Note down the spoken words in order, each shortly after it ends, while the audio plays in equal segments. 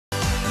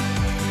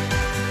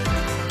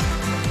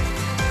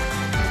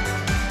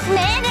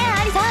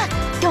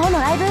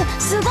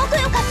すごく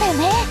良かったよ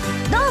ね。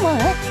どう思う？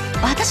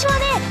私は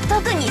ね、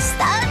特にス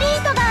タービ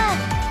ートが。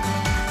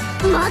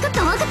わかっ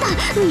たわかった、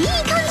いい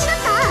感じだっ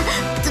た。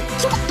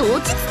ちょっと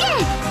落ち着け。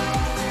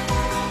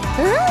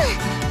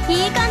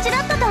いい感じ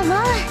だったと思う。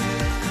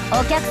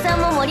お客さん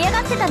も盛り上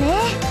がってたね。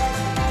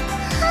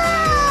はあ、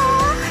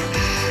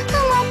う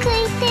まく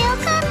いってよか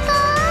った。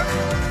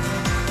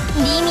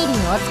リミリン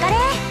お疲れ。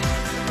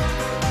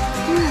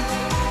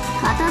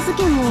片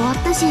付けも終わっ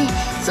たし、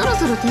そろ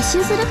そろ撤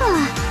収するか。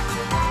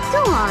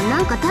今日は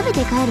なんか食べ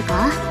て帰る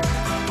か？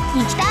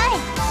行きたい。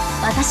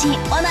私お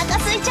腹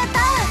空いちゃった。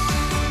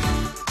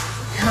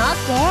オッ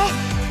ケ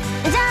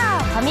ー。じゃ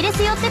あファミレ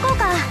ス寄ってこう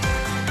か。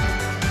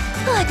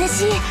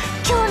私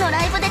今日の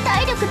ライブで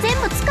体力全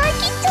部使い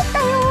切っちゃった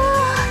よ。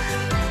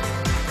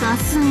か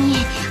すみ、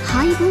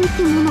配分っ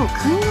てものを考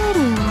え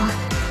るよ。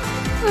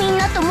みん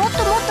なともっ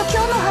ともっと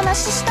今日の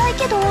話したい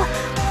けど、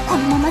こ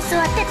のまま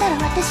座ってたら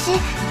私寝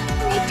ち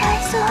ゃ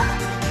いそう。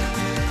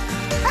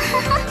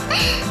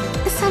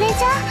それじゃ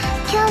あ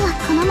今日は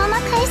このまま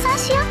解散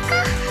しよっ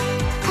か。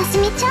かす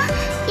みちゃん、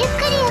ゆっ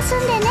くり休ん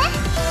でね。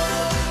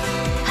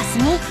かす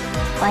み、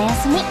おや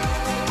すみ。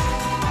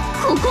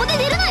ここで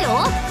寝るな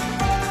よ。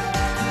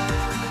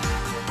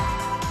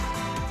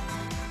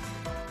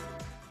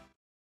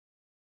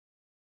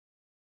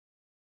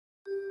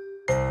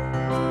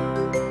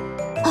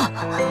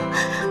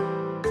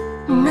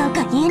なん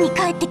か家に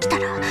帰ってきた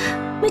ら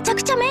めちゃ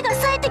くちゃ目が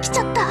冴えてきち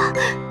ゃった。ど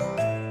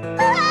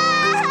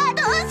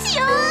うし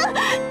よう、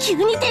急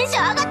にテンシ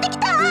ョン上がってき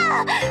た。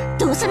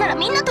どうせなら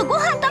みんなとご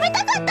飯食べ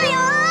たかったよ。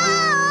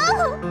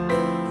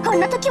こん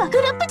な時は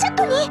グループチャッ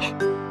トに。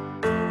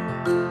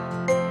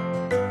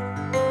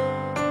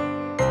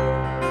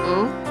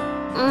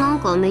なん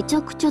かめち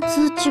ゃくちゃ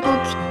通知が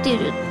来て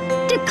るっ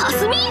てか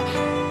すみ。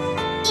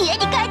家に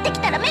帰ってき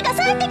たら目が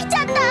冴えてきち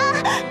ゃった。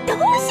どう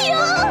しよう。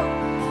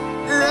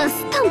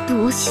スタン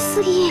プ押し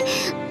すぎ。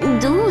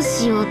どう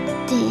しようっ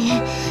て。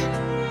今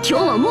日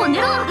はもう寝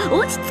ろ。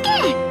落ち着け。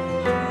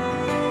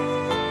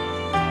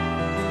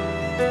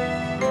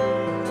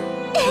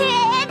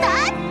だ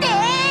って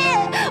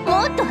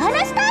もっと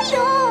話したいよ、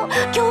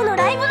今日の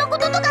ライブのこ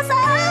ととかさ。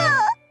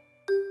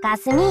か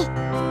すみ、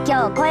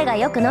今日声が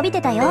よく伸びて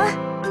たよ。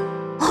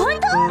ほん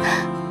と？あ、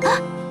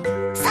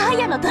サー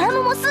ヤのドラ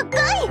ムもすっごい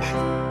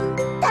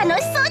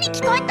楽しそうに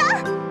聞こえた。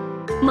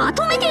ま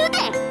とめて打て。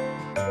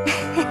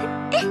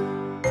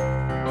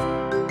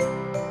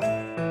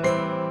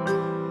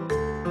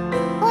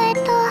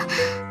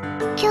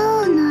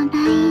今日のラ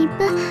イ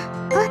ブ、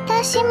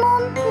私も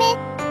めっ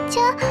ち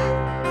ゃ。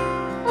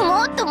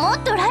もっともっ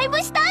とライブ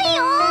したい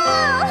よ。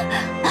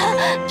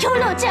今日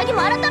の打ち上げ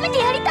も改めて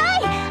やりた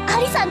い。ア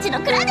リさんちの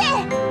蔵で。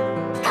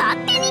勝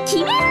手に決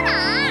める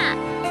な。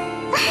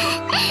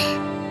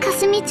か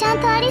すみちゃん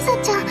とアリサ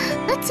ちゃん、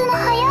打つの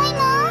早い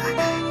な。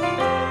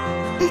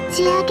打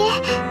ち上げ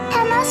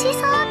楽しそ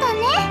うだ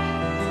ね。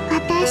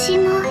私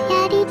も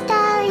やり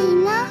たい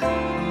なと。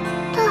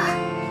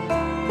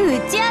打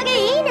ち上げい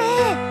いね。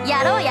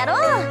やろうやろう。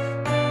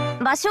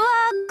場所は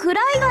蔵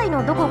以外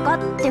のどこかっ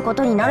てこ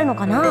とになるの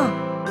かな。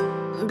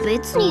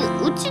別に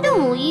うちで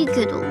もいい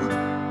けど。ア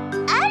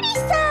リ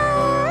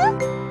さん。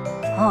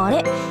あ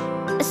れ、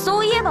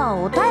そういえば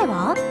おたえ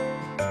は？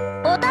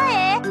おた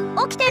え、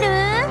起きてる？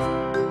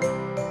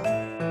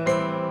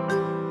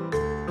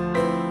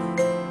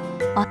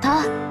音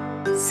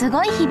す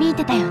ごい響い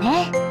てたよ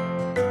ね。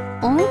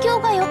音響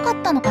が良かっ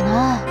たのか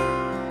な。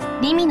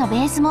リミのベ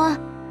ースも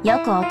よ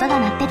く音が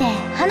鳴ってて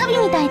花火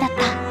みたいだった。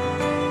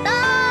ド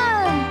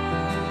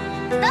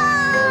ーンドー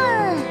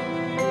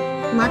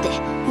ン。待て、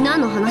何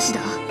の話だ？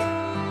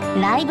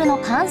ライブの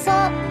感想、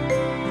あ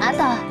と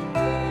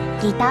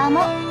ギターも。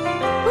わ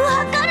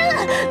かる、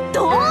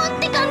ドーンっ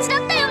て感じだ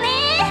ったよね。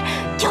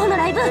今日の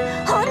ライブ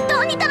本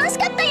当に楽し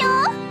かったよ。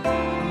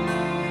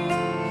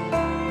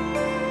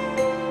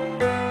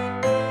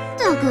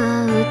った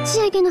く、打ち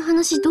上げの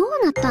話どう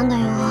なったんだ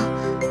よ。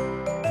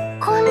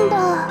今度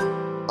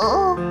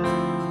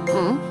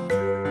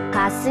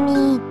かす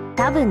み、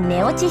多分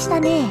寝落ちした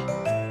ね。っ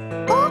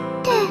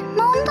て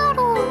なんだ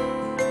ろ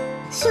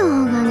う。しょ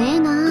うがねえ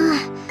な。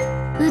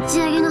打ち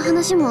上げの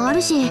話もあ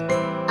るし、明日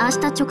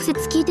直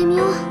接聞いてみ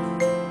よう。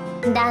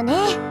だね。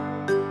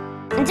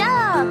じ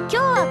ゃあ今日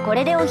はこ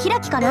れでお開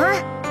きかな。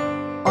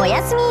お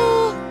やすみ。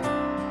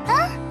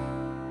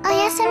お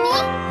やすみ。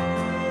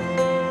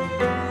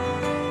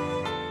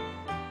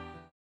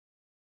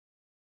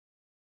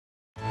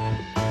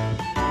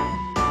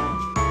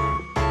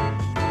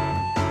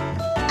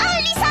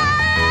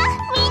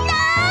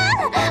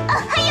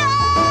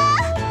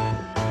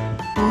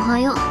おは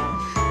よう。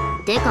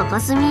てかか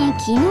すみ、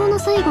昨日の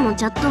最後の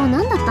チャットは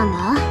何だったん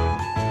だ？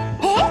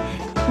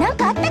なん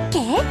かあったっけ？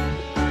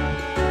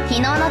昨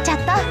日のチャ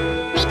ット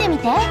見てみ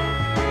て。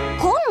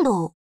今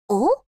度、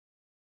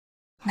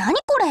何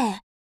これ？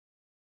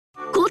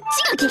こっち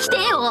が聞きて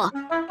えよ。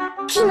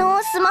昨日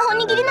スマホ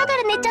握りなが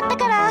ら寝ちゃった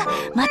から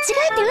間違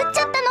えて打っち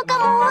ゃったのか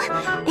も。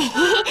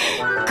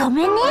ご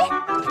めんね。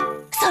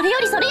それよ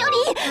り打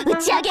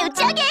ち上げ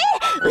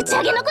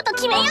のこと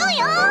決めようよ。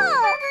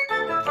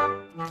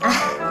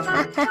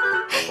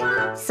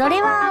そ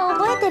れは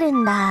覚えてる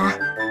ん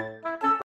だ。